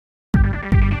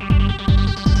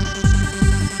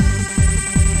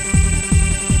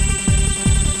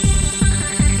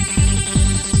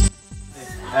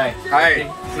Hi.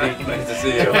 Nice to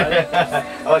see you.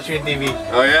 I watch you on TV.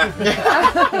 Oh yeah?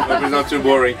 Hope it's not too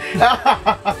boring.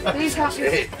 Please help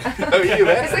me. How are you,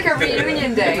 man? It's like a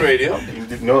reunion day. Good radio.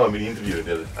 No, I'm in the interview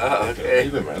the other. Oh, okay.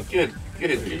 How you man? Good. Good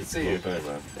to see you. Okay,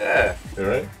 man. Yeah. You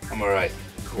alright? I'm alright.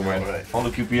 Cool, man. Alright. Follow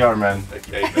QPR, man.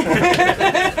 Okay.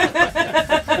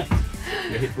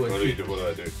 What do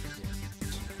I do?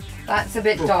 That's a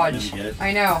bit dodge.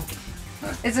 I know.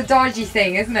 It's a dodgy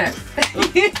thing, isn't it?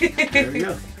 There we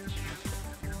go.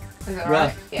 Is it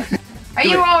alright? Yeah. Are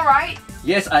you alright?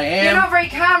 Yes, I am. You're not very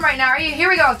calm right now, are you? Here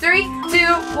we go. 3, 2,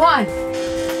 1.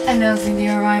 Announcing the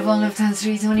arrival of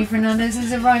Sri Tony Fernandes,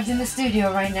 who's arrived in the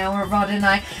studio right now where Rod and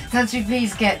I. Sri,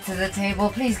 please get to the table.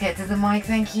 Please get to the mic.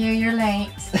 Thank you. You're late.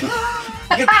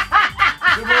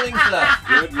 Good morning, sir.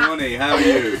 Good morning. How are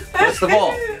you? First of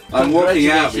all, I'm walking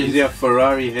out because you have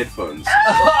Ferrari headphones.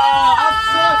 Oh,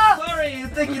 I'm so sorry. You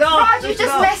take it off. Rod, you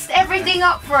just messed everything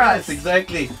up for us. Yes,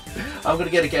 exactly. I'm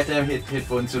gonna get a goddamn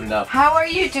headphone soon enough. How are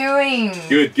you doing?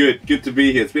 Good, good. Good to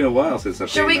be here. It's been a while since I've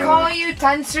been. Should we call you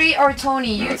Tansri or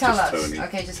Tony? You No, tell just us. Tony.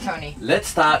 Okay, just Tony. Let's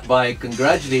start by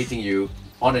congratulating you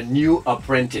on a new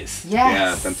apprentice. Yes.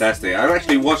 Yeah, fantastic. I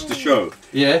actually watched the show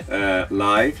Yeah?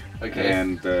 live. Okay.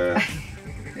 And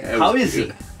How is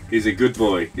he? He's a good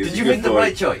boy. Did you make the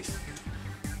right choice?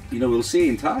 You know, we'll see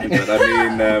in time. But I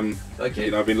mean, Okay.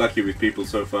 you know, I've been lucky with people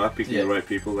so far, picking Yeah. the right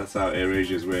people. That's how Air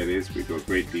Asia is where it is. We've got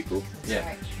great people. Yeah.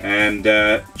 Right. And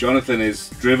Jonathan is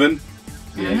driven.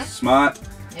 He's smart.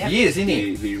 Yep. He is, isn't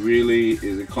he? He really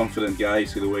is a confident guy. You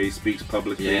see the way he speaks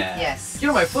publicly. Yeah. Yes. You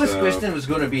know, my first So- question was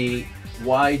going to be,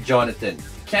 why Jonathan?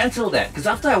 Cancel that, because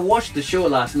after I watched the show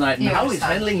last night and You how he's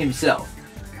understand. handling himself,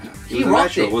 He he was a rocked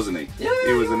natural, it. wasn't he? Yeah,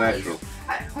 He was he a was. natural.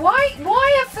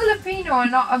 Why a Filipino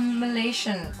and not a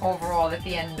Malaysian overall at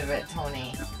the end of it,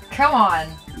 Tony? Come on.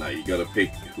 No, you got to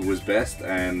pick who was best,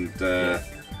 and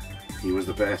he was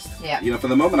the best. Yeah. You know, from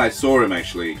the moment I saw him,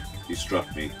 actually, he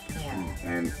struck me, Yeah.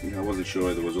 and you know, I wasn't sure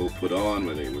whether it was all put on,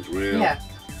 whether it was real. Yeah.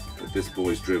 But this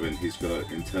boy's driven. He's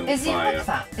got internal Is he fire. like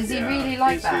that? Is he Yeah, really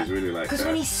like he's, that? He's really like that. Because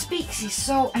when he speaks, he's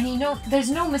so, and there's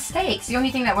no mistakes. The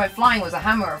only thing that went flying was a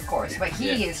hammer, of course, but he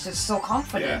Yeah. is just so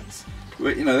confident.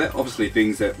 Well, you know, they're obviously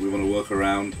things that we want to work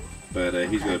around, but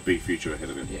he's got a big future ahead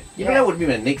of him. Yeah. You know, that would be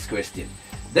my next question.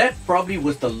 That probably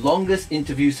was the longest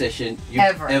interview session you've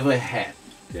ever had.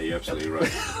 Yeah, you're absolutely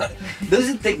right. Does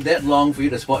it take that long for you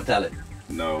to spot talent?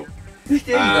 No. There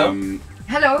you go.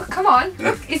 Hello, come on.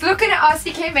 Look, he's looking at us.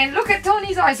 He came in. Look at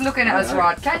Tony's eyes looking at us,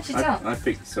 Rod. Can't you tell? I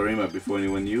picked Sarima before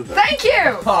anyone knew her. Thank you.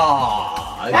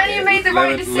 Aww, And you made the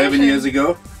right 11, decision. 11 years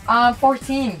ago?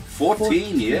 14.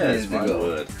 14 years, my ago.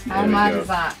 word. How There we mad go. is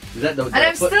that? Is that the, And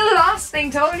I'm still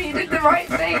lasting, Tony. You did the right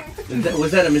thing.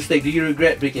 was that a mistake? Do you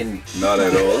regret picking? Not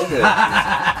at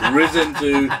all. Risen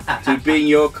to being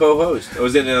your co-host. Or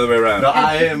is it the other way around? No,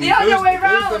 I am. The other way Who's the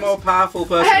round. more powerful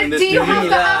person in this Do you have movie?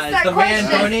 to ask It's that the man,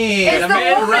 question? Tony. It's The the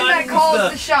man woman that runs calls the-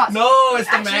 the shots. No, it's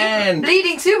the Actually, man.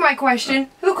 leading to my question,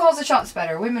 who calls the shots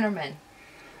better, women or men?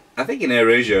 I think in Air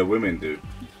Asia, women do.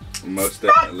 Most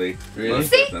definitely. Really?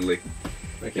 Most See? definitely.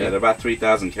 Okay. Yeah, there are about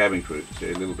 3,000 cabin crew, so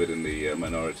a little bit in the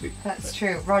minority. That's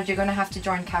true. Rod, you're going to have to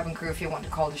join cabin crew if you want to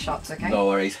call the shots, okay? No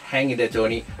worries. Hang in there,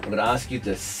 Tony. I'm going to ask you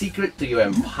the secret to your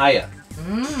empire.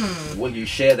 Will you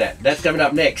share that? That's coming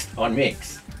up next on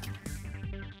Mix.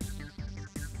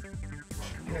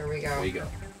 Here we go. There you go.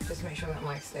 Just make sure that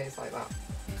mic stays like that.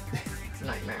 It's a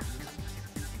nightmare.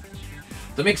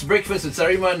 The Mixed Breakfast with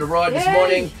Sarima and Rod this Yay!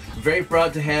 morning. Very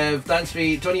proud to have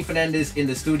Sri Tony Fernandes in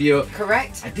the studio.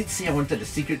 Correct? I did say I wanted the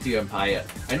secret to your empire.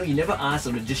 I know you never asked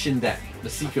a magician that, the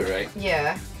secret, right?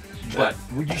 Yeah. But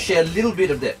would you share a little bit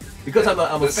of that? Because I'm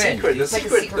a fan. The It's like a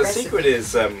secret recipe. secret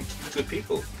is good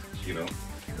people, you know.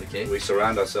 Okay, We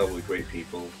surround ourselves with great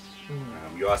people.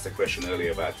 You asked a question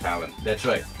earlier about talent. that's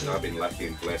right. You know, I've been lucky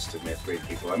and blessed to meet great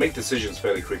people. I make decisions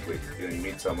fairly quickly. You know, you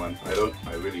meet someone,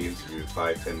 I really interview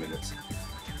 5-10 minutes.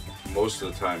 Most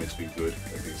of the time it's been good.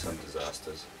 There's been some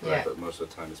disasters, right? Yeah. But most of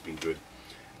the time it's been good.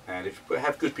 And if you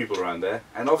have good people around there,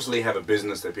 and obviously have a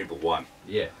business that people want.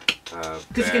 Yeah. Because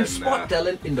you can spot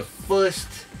talent in the first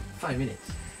 5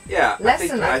 minutes. Yeah, Less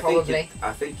than that,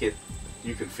 I think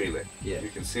you can feel it. Yeah. You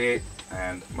can see it,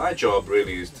 and my job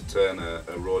really is to turn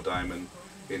a raw diamond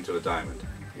into a diamond.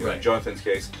 You know, Right. in Jonathan's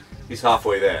case, he's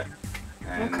halfway there,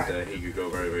 and Okay. he could go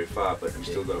very, very far, but you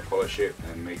still got to polish it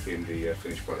and make him the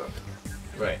finished product.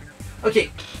 Right.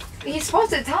 Okay. He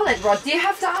spotted talent, Rod. Do you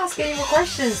have to ask any more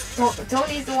questions?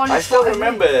 Tony's the one who I still spotted me.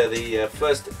 remember the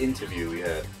first interview we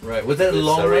had. Right. Was that a with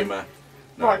long one? Sarima.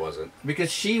 No, What? I wasn't.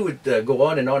 Because she would go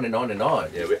on and on and on and on.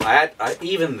 Yeah, I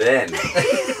even then,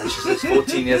 and she says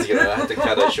 14 years ago, I had to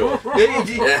cut her short. Did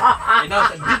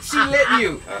she let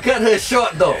you cut her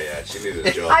short though? Yeah, she needed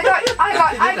a job. I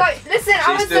got. Listen, I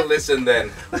She was still the, listened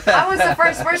then. I was the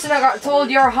first person that got told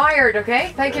you're hired.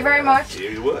 Okay, thank you very much.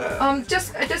 You were.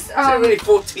 Just It's already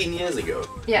 14 years ago.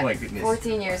 yeah, Oh my goodness.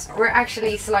 14 years. We're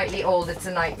actually slightly old. It's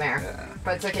a nightmare. Yeah.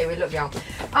 But it's okay, we look young.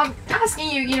 Asking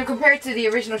you, you know, compared to the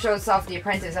original show itself, The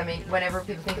Apprentice, I mean, whenever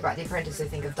people think about The Apprentice, they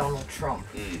think of Donald Trump.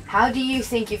 How do you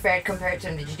think you fared compared to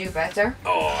him? Did you do better?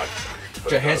 Oh,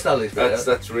 Your hairstyle is better.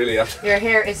 that's really up. Your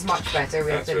hair is much better, we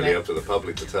have That's to really admit. up to the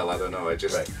public to tell. I don't know. Right.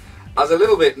 I was a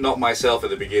little bit not myself at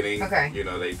the beginning. Okay. You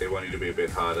know, they wanted to be a bit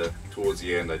harder. Towards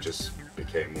the end, I just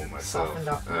became more myself. Softened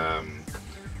up.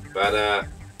 But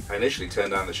I initially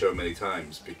turned down the show many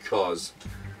times because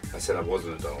I said I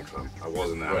wasn't a Donald Trump. I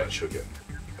wasn't Alan Right. Sugar.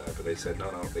 But they said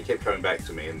no. They kept coming back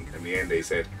to me, and in the end, they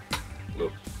said,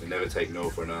 "Look, we never take no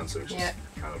for an answer," which Yeah.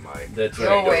 is kind of my. That's No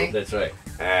right. way. That's right.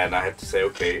 And I had to say,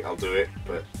 okay, I'll do it,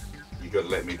 but you got to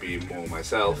let me be more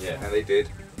myself. Yeah. And they did.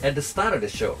 At the start of the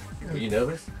show, were you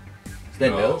nervous? Is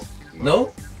that nervous? No.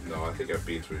 No? No, I think I've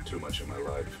been through too much in my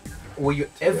life. Were you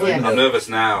ever Yeah. I'm nervous? nervous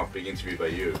now, being interviewed by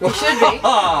you. You should be.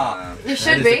 Ah, You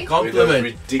should that is a be. With those compliment.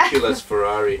 ridiculous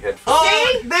Ferrari headphones.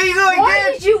 Oh, there you go Why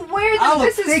again. did you wear I them? will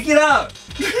This is. take it out.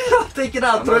 I'll take it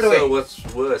out. I'm Throw not it away. sure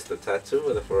what's worse, the tattoo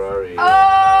or the Ferrari.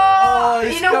 Oh,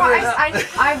 it's you know what? covered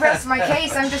up. I rest my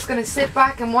case. I'm just gonna sit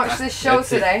back and watch this show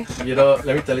That's it. today. You know,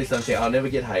 let me tell you something. I'll never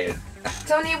get hired.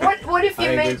 Tony, what if I you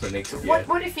ain't made going for next year.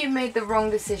 what if you made the wrong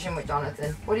decision with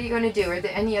Jonathan? What are you gonna do? Are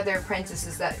there any other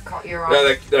apprentices that caught your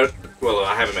eye? No, well,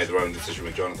 I haven't made the wrong decision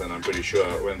with Jonathan. I'm pretty sure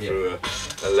I went through a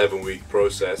 11-week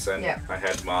process, and Yeah. I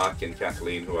had Mark and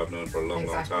Kathleen, who I've known for a long,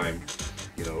 Exactly. long time.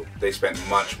 You know, they spent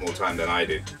much more time than I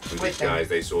did with these them. guys.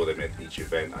 They saw them at each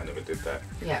event. I never did that.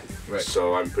 Yeah, Right.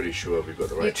 So I'm pretty sure we've got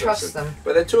the right you trust person. them.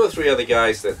 But there are 2 or 3 other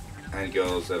guys and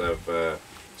girls that have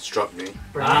struck me.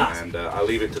 Ah. And I'll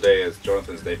leave it today as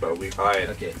Jonathan's day, but we've hired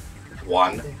Okay.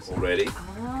 1 already.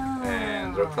 Ah.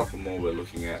 And there are a couple more we're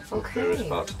looking at for Okay. various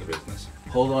parts of the business.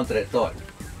 Hold on to that thought.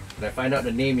 Can I find out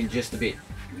the name in just a bit?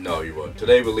 No, you won't.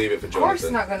 Today we'll leave it for Of course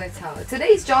Jonathan. not gonna tell it.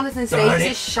 Today's Jonathan's day Darn to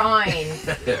it. shine.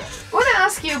 I want to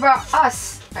ask you about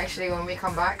us, actually, when we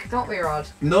come back. Don't we, Rod?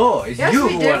 No, it's Yes, you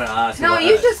we who do. want to ask. No, about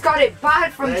you us. just got it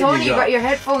bad from There Tony you go. about your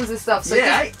headphones and stuff. So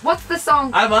Yeah, just, what's the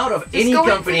song? I'm out of any go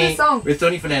into company the song. with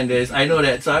Tony Fernandes. I know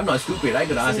that, so I'm not stupid. I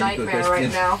could It's ask a any good nightmare right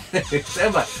questions. now.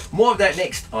 Stand by. More of that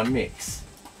next on Mix.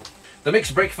 The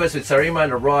Mix Breakfast with Sarima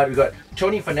and Rod. We got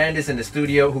Tony Fernandes in the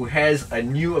studio who has a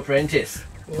new apprentice.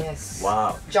 Yes.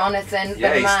 Wow. Jonathan,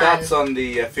 Yeah, the he man. starts on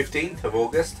the 15th of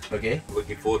August. Okay.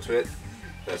 Looking forward to it.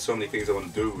 There's so many things I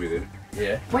want to do with him.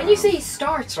 Yeah. When you say he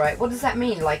starts, right? What does that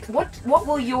mean? Like, what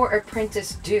will your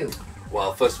apprentice do?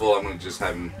 Well, first of all, I'm going to just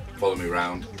have him follow me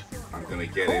around. I'm going to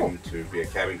get Cool. him to be a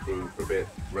cabin crew for a bit.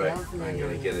 Right. I'm going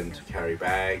to get him to carry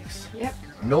bags. Yep.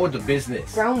 Know the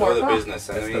business. Groundwork. Know the huh? business.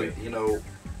 And I That's mean, good. you know,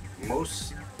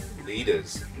 most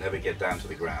leaders never get down to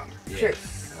the ground. Yeah. True.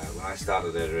 When I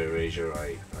started at Air Asia,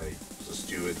 I was a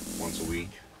steward once a week.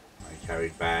 I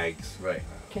carried bags. Right.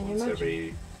 Can you once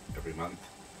imagine? every month.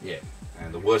 Yeah.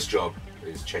 And the worst job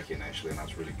is check-in actually, and I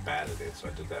was really bad at it, so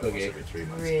I did that once Okay. every 3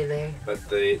 months. Really? But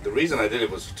the reason I did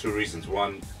it was for 2 reasons.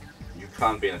 One, you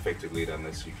can't be an effective leader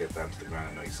unless you get down to the ground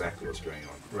and know exactly what's going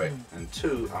on. Right. And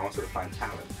 2, I wanted to find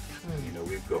talent. You know,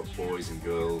 we've got boys and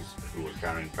girls who are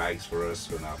carrying bags for us,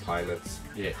 who are now pilots,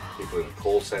 Yeah. people in the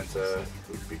call center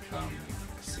who've become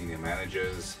senior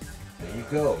managers, There you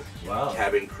go. Wow.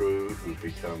 cabin crew who've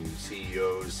become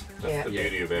CEOs. That's Yeah. the Yeah.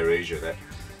 beauty of Air Asia, that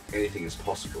anything is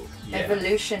possible. Yeah.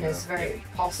 Evolution is Yeah. very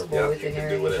possible Yeah, you within can Air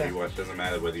do whatever Asia. you want. Doesn't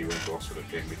matter whether you went to Oxford or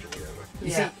Cambridge or whatever.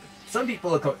 You Yeah. see, some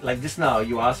people are like just now.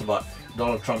 You asked about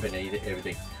Donald Trump and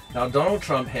everything. Now Donald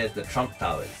Trump has the Trump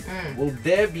Towers. Will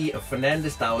there be a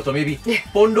Fernandes Towers or maybe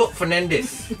Pondok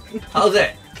Fernandes? How's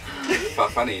that?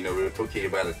 Funny, you know, we were talking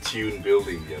about a tune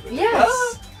building the other day.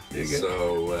 Yes. There you go.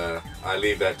 So I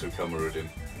leave that to Kamarudin.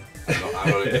 I'm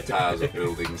not into towers of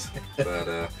buildings,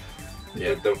 but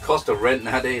Yeah. the cost of rent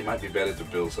nowadays, it might be better to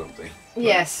build something.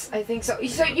 Yes, I think so.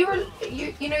 So you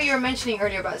were mentioning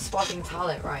earlier about spotting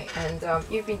talent, right? And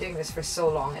you've been doing this for so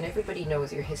long, and everybody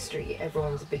knows your history.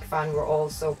 Everyone's a big fan. We're all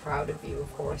so proud of you,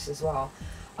 of course, as well.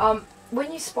 When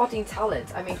you're spotting talent,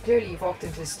 I mean, clearly you've walked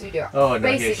into the studio. Oh, no,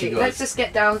 here she Basically, goes. let's just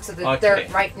get down to the Okay. dirt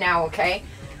right now, okay?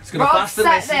 It's gonna Rob fasten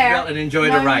my sat there, seatbelt and enjoy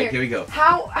now the ride. here. Here we go.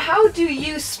 How do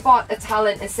you spot a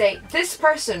talent and say this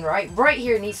person right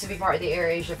here needs to be part of the Air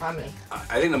Asia family?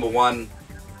 I think number one,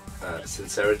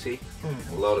 sincerity.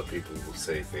 A lot of people will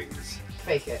say things.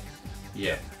 Fake it.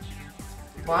 Yeah.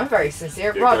 Well, I'm very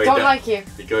sincere. You're Rod, going don't down- like you.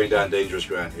 You're going down dangerous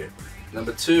ground here.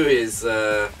 Number 2 is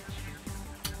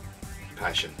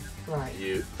passion. Right.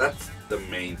 That's the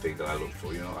main thing that I look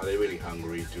for. You know, are they really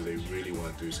hungry? Do they really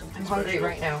want to do something I'm special? hungry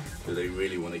right now. Do they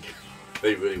really want to?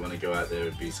 They really want to go out there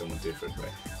and be someone different, right?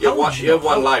 How would You have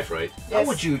one how- life, right? Yes.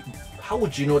 How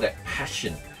would you know that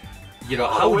passion? You know,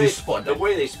 Oh, how the would way- you spot the that?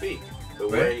 way they speak, the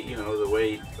Right.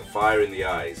 way the fire in the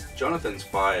eyes. Jonathan's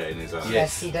fire in his eyes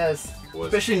Yes, he does. was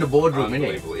Especially in the boardroom, innit?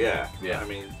 unbelievable. Yeah, Yeah. I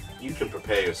mean, you can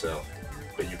prepare yourself,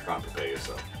 but you can't prepare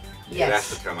yourself. It has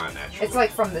Yes. to come out naturally. It's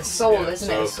like from the soul, Yeah, isn't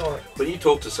it? A so- sort. When you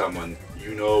talk to someone,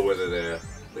 you know whether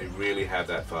they really have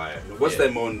that fire. What's Yeah.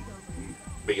 their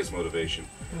biggest motivation?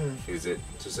 Hmm. Is it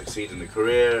to succeed in the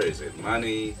career? Is it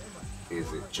money?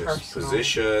 Is it just Personal.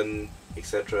 position,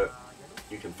 etc.?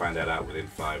 You can find that out within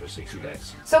 5 or 6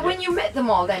 minutes. So when you met them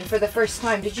all then for the first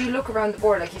time, did you look around the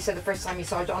board like you said the first time you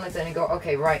saw Jonathan and go,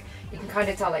 okay, right, you can kind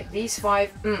of tell like these 5,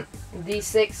 these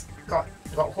 6 got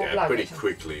whole Yeah, lot. pretty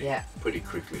quickly. Yeah. Pretty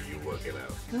quickly you work it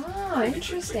out. Ah,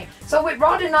 interesting. So with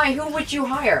Rod and I, who would you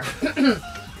hire?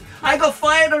 I got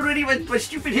fired already with my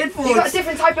stupid headphones. You got a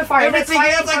different type of fire. That's Everything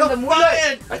fire else I from got the mullet.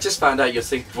 fired. I just found out you're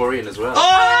Singaporean as well.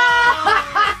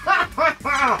 Oh!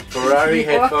 Ferrari,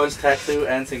 headphones, tattoo,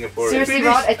 and Singaporean. Seriously,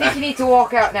 Rod, I think you need to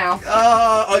walk out now.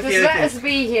 Oh, Just okay, let okay. us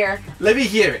be here. Let me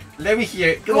hear it. Let me hear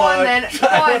it. Come Go on then. Go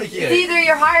I on. want to It's hear it. either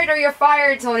you're hired or you're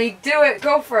fired, Tony. Do it.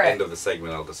 Go for End it. of the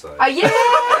segment, I'll decide. Yeah!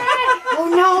 Oh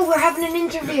no, we're having an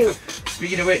interview.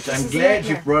 Speaking of which, I'm is glad it,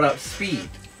 you yeah. brought up speed.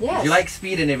 Yes. You like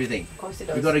speed and everything. Of course it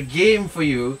We does. got a game for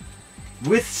you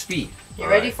with speed. You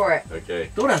ready Alright. for it? Okay.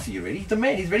 Don't ask you ready. He's the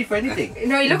man. He's ready for anything.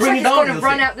 No, he looks Bring like it he's down, going to he'll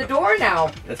run say. out the door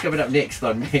now. That's coming up next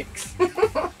on Mix.